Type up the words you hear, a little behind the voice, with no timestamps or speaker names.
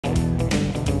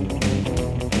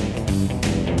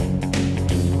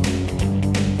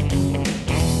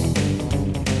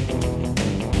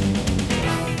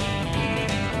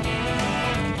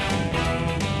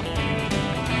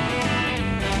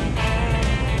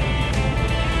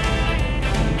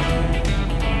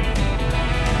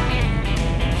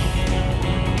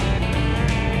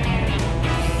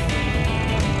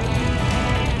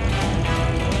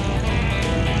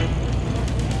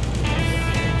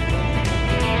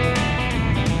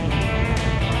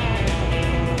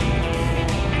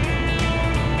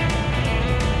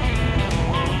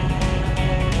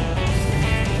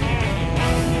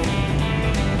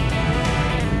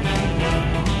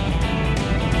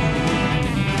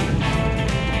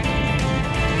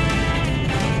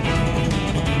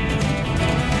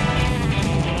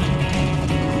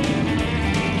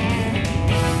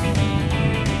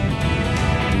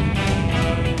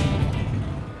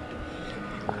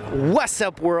What's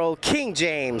up, world? King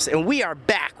James, and we are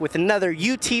back with another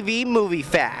UTV movie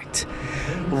fact.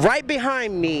 Right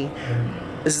behind me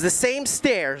is the same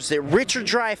stairs that Richard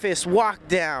Dreyfuss walked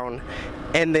down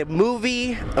in the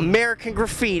movie American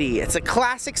Graffiti. It's a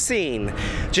classic scene.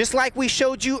 Just like we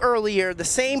showed you earlier, the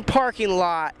same parking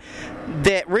lot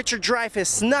that Richard Dreyfuss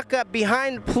snuck up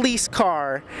behind the police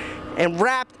car and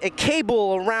wrapped a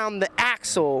cable around the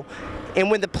axle, and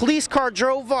when the police car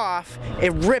drove off,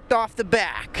 it ripped off the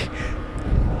back.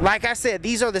 Like I said,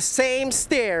 these are the same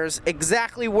stairs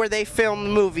exactly where they filmed the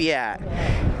movie at.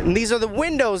 And these are the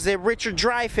windows that Richard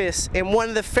Dreyfuss and one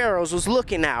of the pharaohs was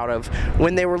looking out of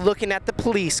when they were looking at the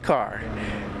police car.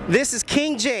 This is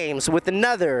King James with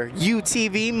another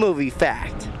UTV movie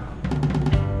fact.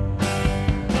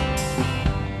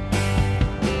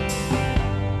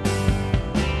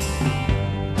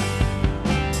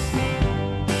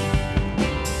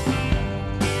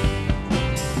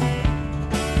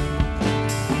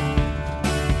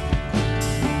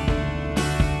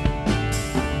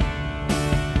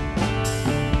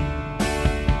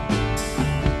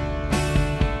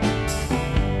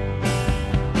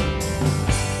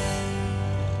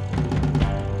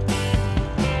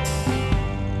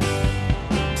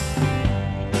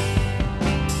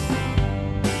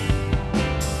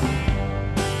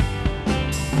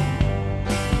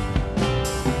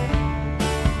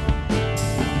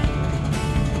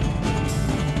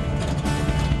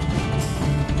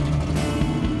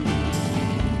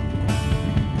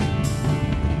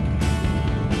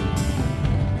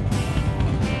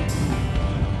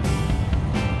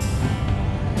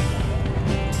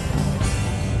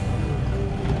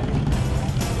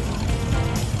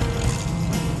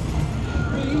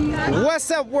 What's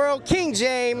up, world? King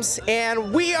James,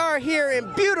 and we are here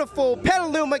in beautiful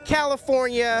Petaluma,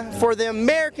 California for the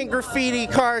American Graffiti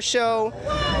car show.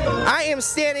 I am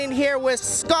standing here with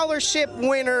scholarship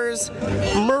winners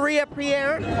Maria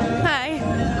Pierre.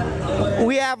 Hi.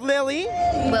 We have Lily.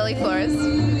 Lily Flores.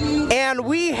 And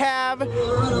we have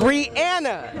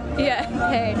Brianna. Yeah,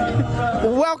 hey.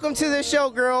 Welcome to the show,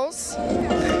 girls.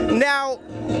 Now,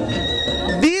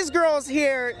 these girls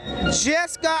here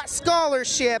just got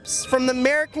scholarships from the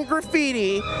American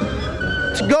Graffiti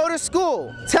to go to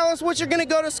school. Tell us what you're going to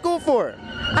go to school for.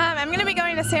 I'm going to be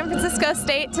going to San Francisco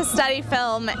State to study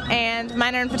film and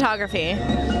minor in photography.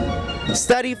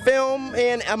 Study film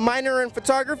and a minor in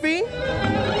photography.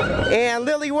 And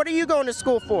Lily, what are you going to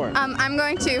school for? I'm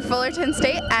going to Fullerton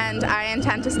State, and I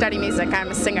intend to study music. I'm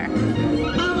a singer.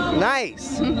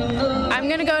 Nice. I'm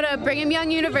going to go to Brigham Young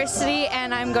University,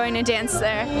 and I'm going to dance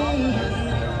there.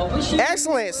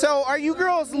 Excellent. So are you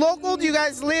girls local? Do you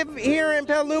guys live here in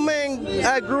Petaluma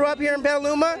and grew up here in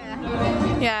Petaluma?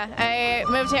 Yeah, I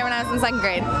moved here when I was in second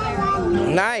grade.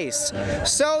 Nice.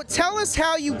 So tell us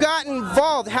how you got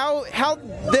involved. How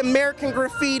the American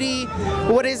Graffiti,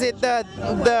 what is it,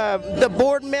 the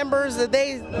board members that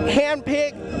they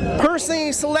handpick,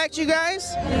 personally select you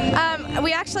guys?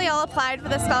 We actually all applied for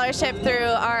the scholarship through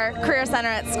our career center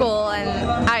at school, and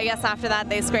I guess after that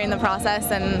they screened the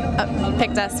process and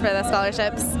picked us for the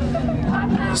scholarships.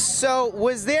 So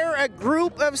was there a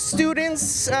group of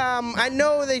students? I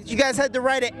know that you guys had to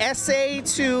write an essay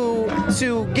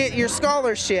to get your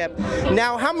scholarship.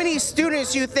 Now, how many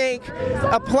students you think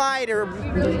applied or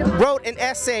wrote an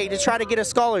essay to try to get a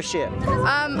scholarship?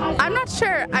 I'm not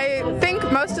sure. I think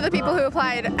most of the people who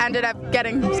applied ended up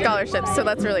getting scholarships, so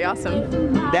that's really awesome.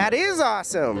 That is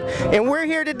awesome. And we're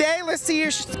here today. Let's see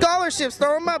your scholarships.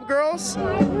 Throw them up, girls.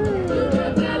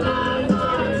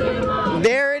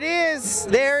 There it is.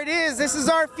 There it is. This is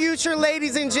our future,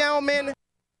 ladies and gentlemen.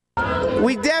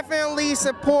 We definitely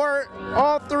support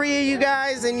all three of you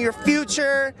guys in your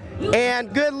future,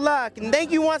 and good luck. And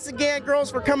thank you once again,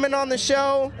 girls, for coming on the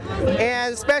show.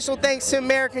 And special thanks to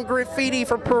American Graffiti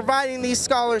for providing these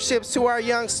scholarships to our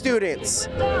young students.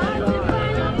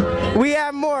 We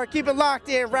have more. Keep it locked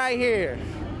in right here.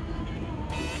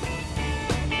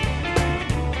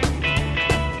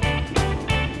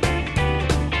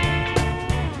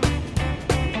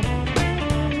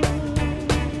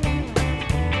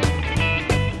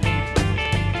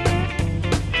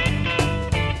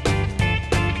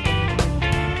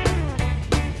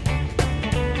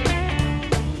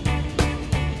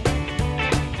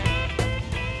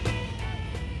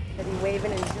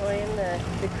 Waving, enjoying the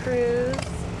cruise.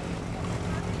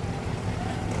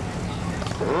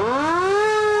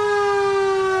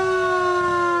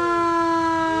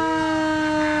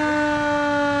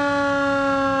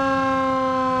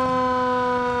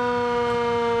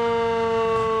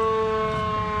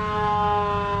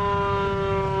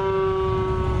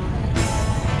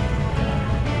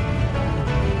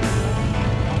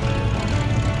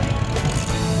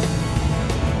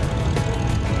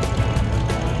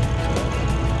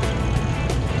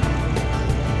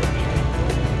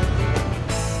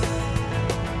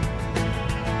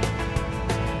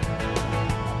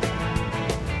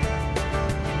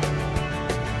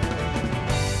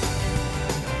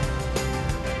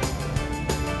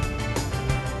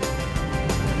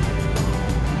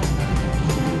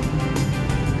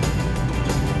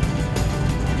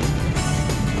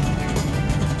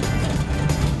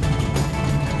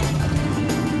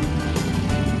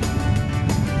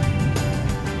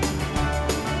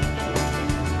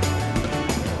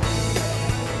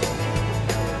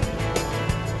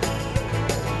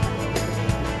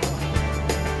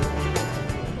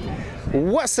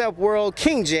 What's up, world?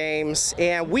 King James,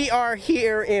 and we are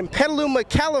here in Petaluma,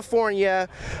 California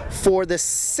for the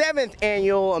 7th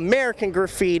annual American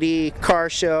Graffiti car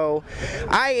show.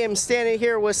 I am standing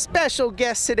here with special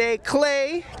guest today,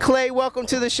 Clay. Clay, welcome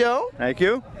to the show. Thank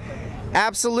you.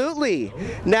 Absolutely.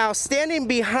 Now, standing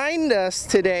behind us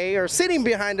today, or sitting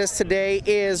behind us today,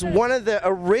 is one of the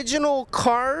original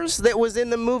cars that was in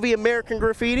the movie American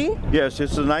Graffiti. Yes,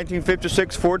 it's the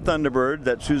 1956 Ford Thunderbird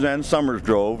that Suzanne Somers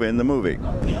drove in the movie.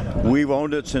 We've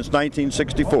owned it since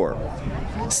 1964.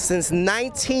 Since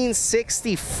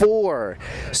 1964.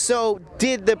 So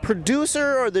did the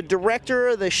producer or the director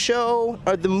of the show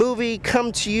or the movie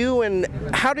come to you, and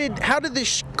how did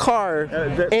this car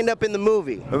end up in the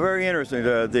movie? Very interesting.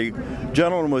 The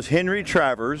gentleman was Henry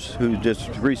Travers, who just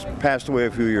passed away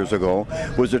a few years ago,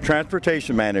 was a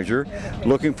transportation manager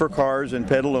looking for cars in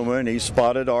Petaluma, and he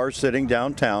spotted ours sitting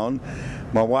downtown.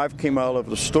 My wife came out of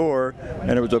the store,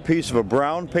 and it was a piece of a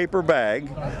brown paper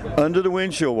bag under the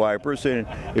windshield wiper saying,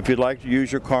 if you'd like to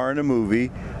use your car in a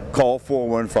movie, call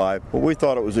 415. But we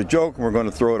thought it was a joke, and we're going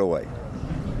to throw it away.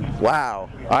 Wow.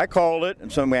 I called it,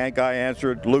 and some guy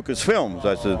answered Lucasfilms.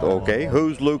 I said, okay,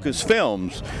 who's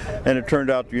Lucasfilms? And it turned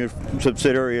out to be a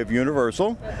subsidiary of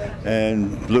Universal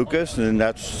and Lucas, and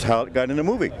that's how it got in the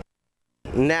movie.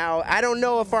 Now, I don't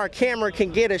know if our camera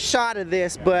can get a shot of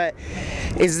this, but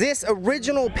is this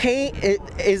original paint?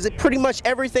 Is it pretty much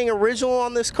everything original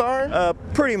on this car?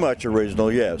 Pretty much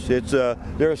original, yes. It's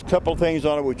there's a couple things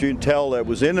on it which you can tell that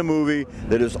was in the movie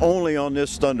that is only on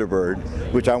this Thunderbird,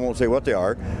 which I won't say what they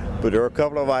are, but there are a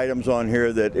couple of items on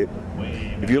here that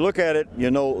if you look at it, you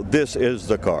know this is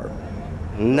the car.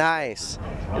 Nice.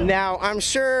 Now, I'm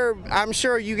sure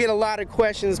you get a lot of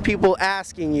questions, people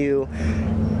asking you,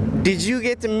 did you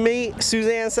get to meet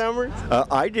Suzanne Somers?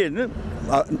 I didn't.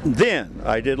 Then.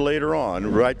 I did later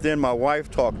on. Right then, my wife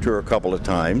talked to her a couple of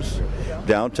times.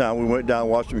 Downtown, we went down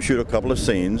and watched them shoot a couple of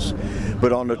scenes.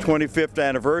 But on the 25th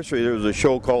anniversary, there was a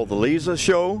show called The Lisa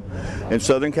Show in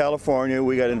Southern California.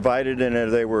 We got invited in,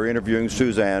 and they were interviewing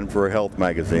Suzanne for a health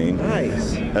magazine.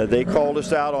 Nice. They called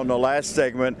us out on the last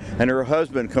segment, and her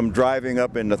husband come driving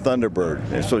up in the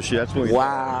Thunderbird. And so that's what we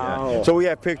wow. Yeah. So we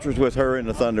have pictures with her in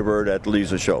the Thunderbird at the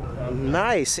Lisa Show.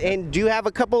 Nice. And do you have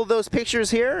a couple of those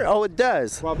pictures here? Oh, it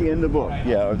does. Probably in the book.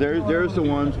 Yeah, there's the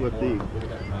ones with the.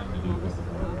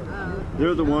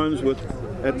 They're the ones with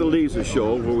at the Lisa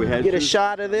Show where we had. Get a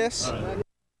shot of this.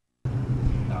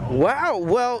 Wow.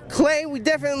 Well, Clay, we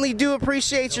definitely do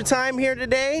appreciate your time here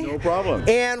today. No problem.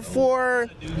 And for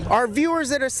our viewers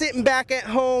that are sitting back at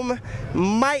home,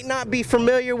 might not be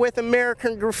familiar with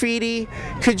American Graffiti,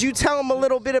 could you tell them a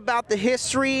little bit about the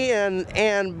history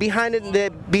and behind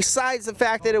it, besides the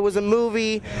fact that it was a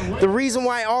movie, the reason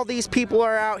why all these people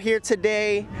are out here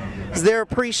today is their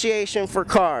appreciation for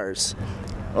cars?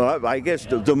 Well, I guess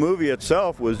the movie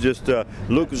itself was just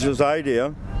Lucas's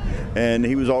idea. And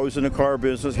he was always in the car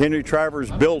business. Henry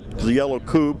Travers built the yellow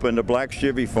coupe and the black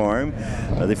Chevy for him.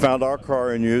 They found our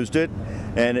car and used it.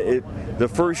 And the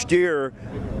first year,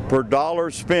 per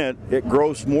dollar spent, it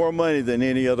grossed more money than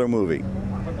any other movie.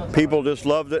 People just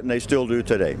loved it, and they still do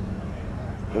today.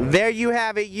 There you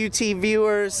have it,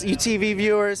 UTV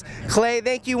viewers. Clay,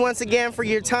 thank you once again for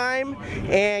your time.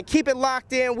 And keep it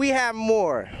locked in. We have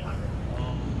more.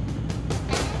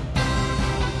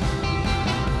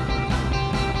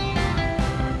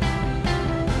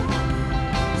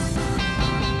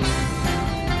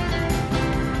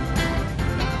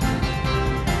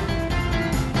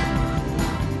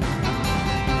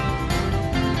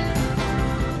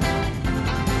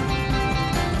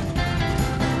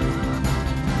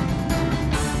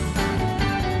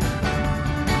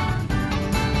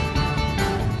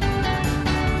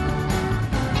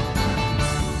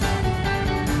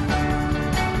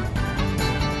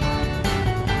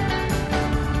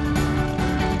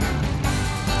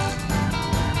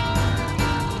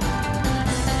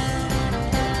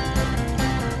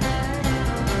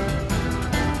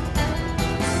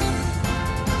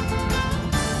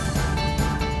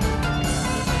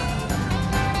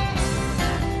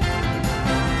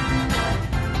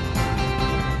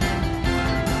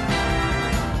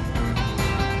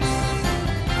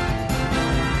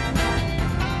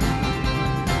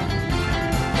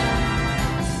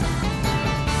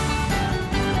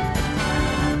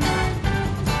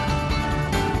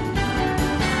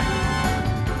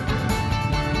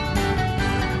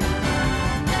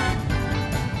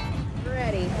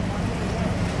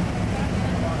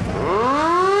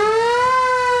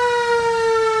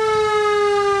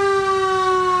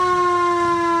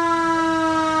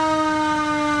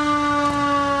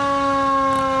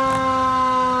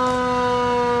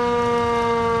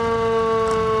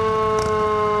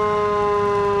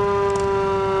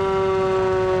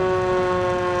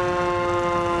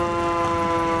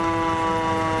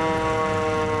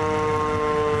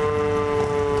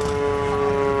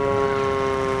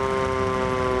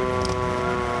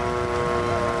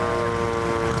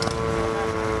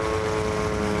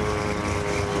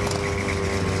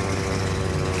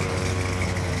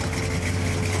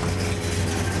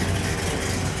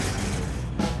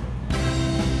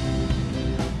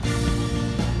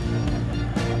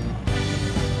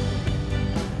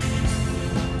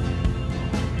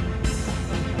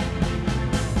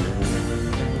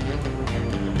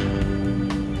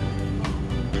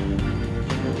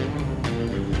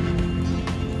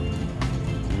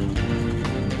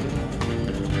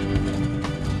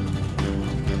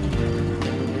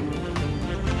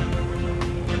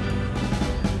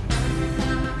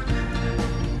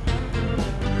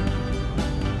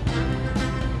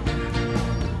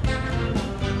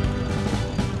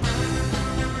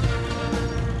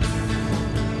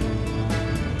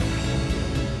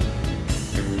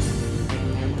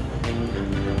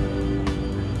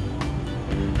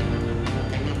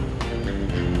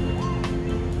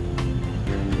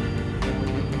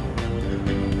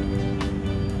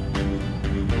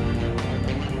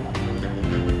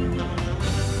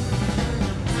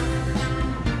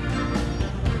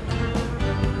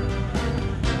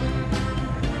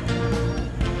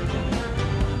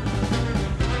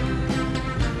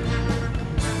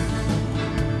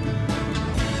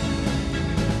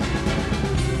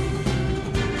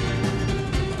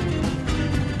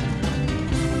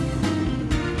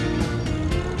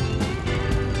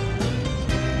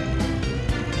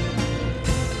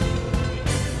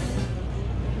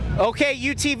 Okay,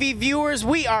 UTV viewers,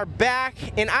 we are back,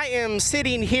 and I am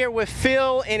sitting here with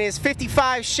Phil in his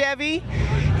 55 Chevy,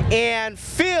 and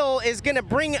Phil is going to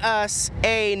bring us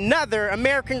another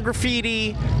American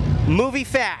Graffiti movie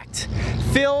fact.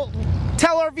 Phil,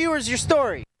 tell our viewers your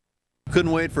story.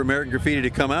 Couldn't wait for American Graffiti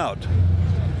to come out,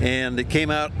 and it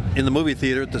came out in the movie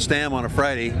theater at the Stam on a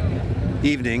Friday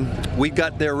evening. We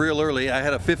got there real early. I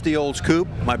had a 50 Olds coupe.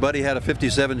 My buddy had a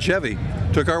 57 Chevy.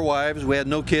 Took our wives. We had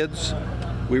no kids.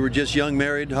 We were just young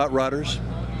married hot rodders.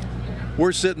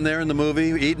 We're sitting there in the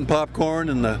movie eating popcorn,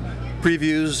 and the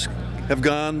previews have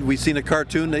gone. We've seen a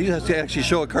cartoon. They used to actually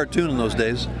show a cartoon in those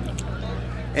days.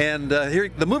 And here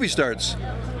the movie starts,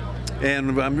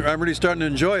 and I'm really starting to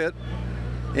enjoy it.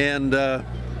 And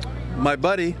my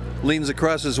buddy leans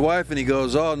across his wife and he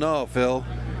goes, "Oh no, Phil,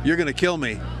 you're gonna kill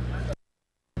me."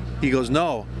 He goes,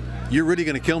 "No, you're really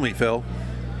gonna kill me, Phil."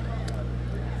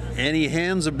 And he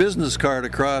hands a business card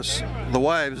across the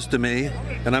wives to me,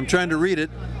 and I'm trying to read it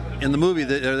in the movie.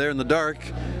 They're there in the dark,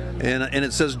 and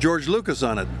it says George Lucas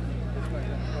on it.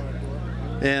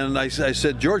 And I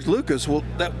said, "George Lucas? Well,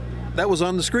 that was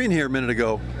on the screen here a minute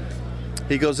ago."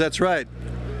 He goes, "That's right."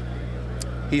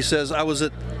 He says, "I was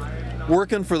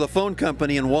working for the phone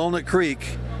company in Walnut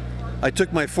Creek. I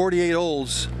took my 48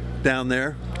 Olds down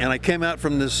there, and I came out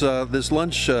from this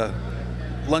lunch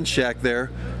shack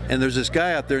there, and there's this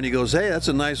guy out there, and he goes, 'Hey, that's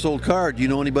a nice old car. Do you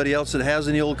know anybody else that has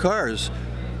any old cars?'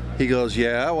 He goes,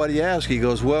 'Yeah, why do you ask?' He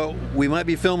goes, 'Well, we might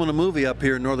be filming a movie up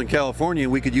here in Northern California,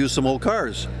 and we could use some old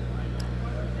cars.'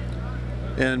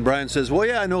 And Brian says, 'Well,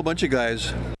 yeah, I know a bunch of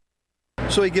guys.'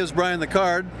 So he gives Brian the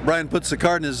card. Brian puts the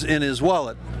card in his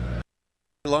wallet.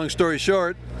 Long story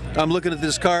short, I'm looking at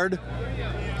this card.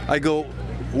 I go,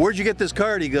 'Where'd you get this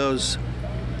card?' He goes,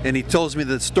 and he tells me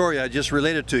the story I just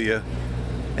related to you.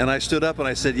 And I stood up and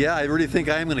I said, 'Yeah, I really think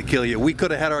I am going to kill you. We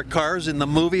could have had our cars in the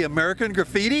movie American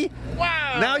Graffiti?'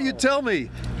 Wow! Now you tell me."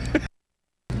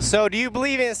 So do you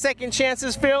believe in second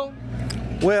chances, Phil?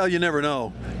 Well, you never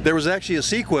know. There was actually a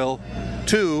sequel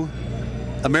to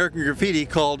American Graffiti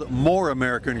called More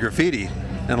American Graffiti,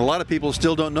 and a lot of people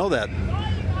still don't know that.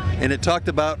 And it talked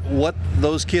about what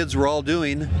those kids were all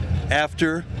doing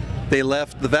after they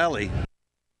left the valley.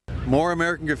 More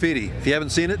American Graffiti. If you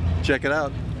haven't seen it, check it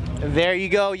out. There you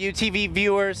go, UTV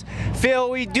viewers. Phil,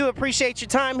 we do appreciate your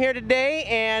time here today,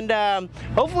 and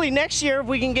hopefully next year, if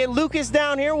we can get Lucas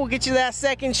down here, we'll get you that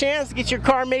second chance to get your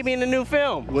car maybe in a new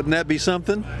film. Wouldn't that be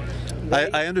something?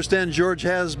 I understand George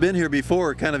has been here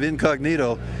before, kind of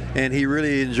incognito, and he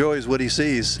really enjoys what he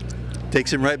sees.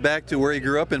 Takes him right back to where he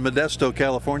grew up in Modesto,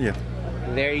 California.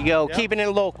 There you go, yep. Keeping it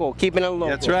local, keeping it local.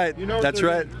 That's right, that's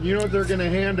right. You know what they're going to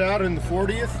hand out in the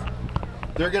 40th?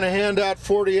 They're going to hand out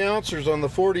 40 ounces on the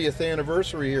 40th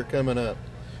anniversary here coming up.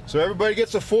 So everybody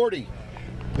gets a 40.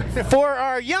 For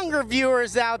our younger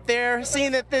viewers out there,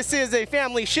 seeing that this is a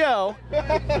family show,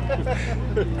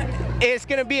 it's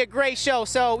going to be a great show.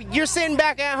 So you're sitting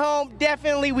back at home,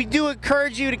 definitely we do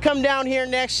encourage you to come down here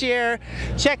next year.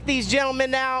 Check these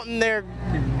gentlemen out and their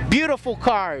beautiful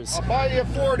cars. I'll buy you a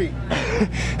 40.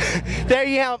 There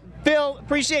you have it. Phil,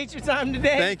 appreciate your time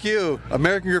today. Thank you.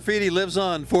 American Graffiti lives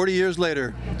on 40 years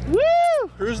later.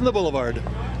 Woo! Cruising the boulevard.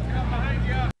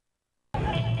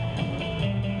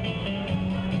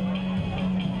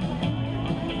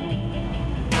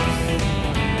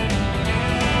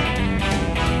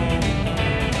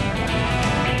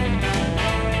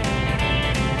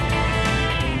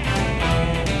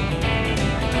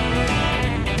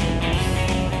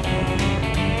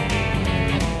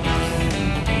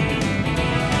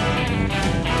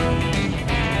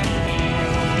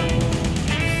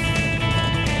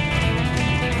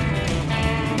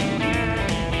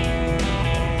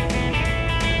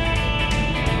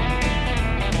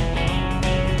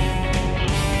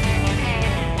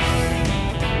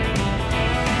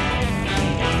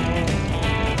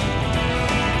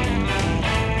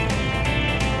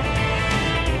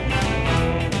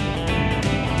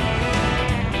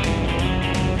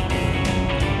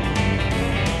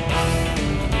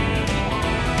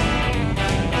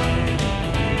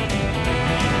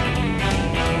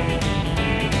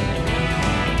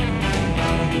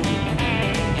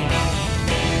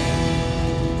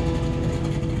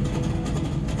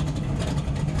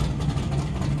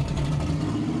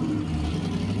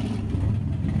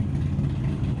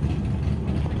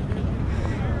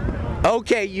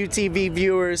 Okay, UTV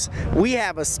viewers, we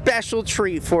have a special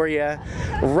treat for you.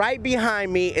 Right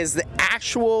behind me is the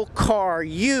actual car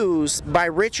used by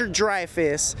Richard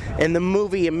Dreyfuss in the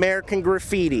movie American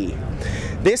Graffiti.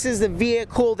 This is the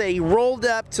vehicle that he rolled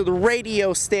up to the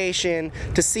radio station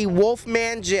to see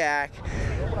Wolfman Jack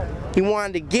He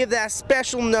wanted to give that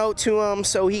special note to him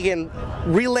so he can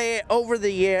relay it over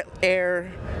the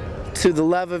air to the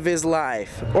love of his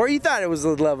life. Or he thought it was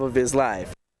the love of his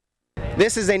life.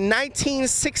 This is a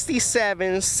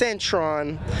 1967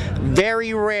 Centron,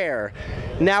 very rare.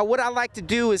 Now what I like to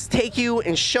do is take you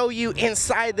and show you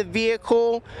inside the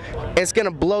vehicle. It's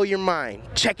gonna blow your mind.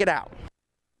 Check it out.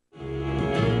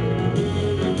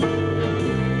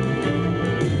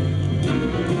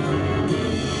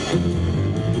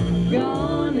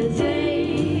 Gonna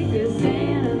take a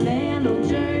sentimental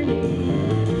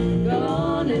journey.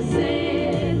 Gonna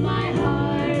set my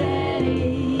heart at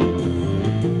ease.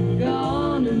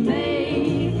 Gonna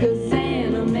make a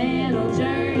sentimental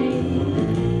journey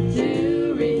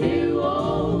to renew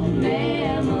old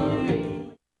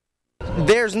memories.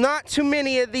 There's not too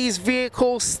many of these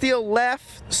vehicles still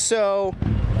left, so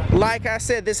like I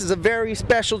said, this is a very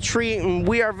special treat, and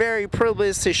we are very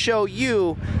privileged to show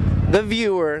you, the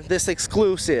viewer, this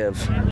exclusive.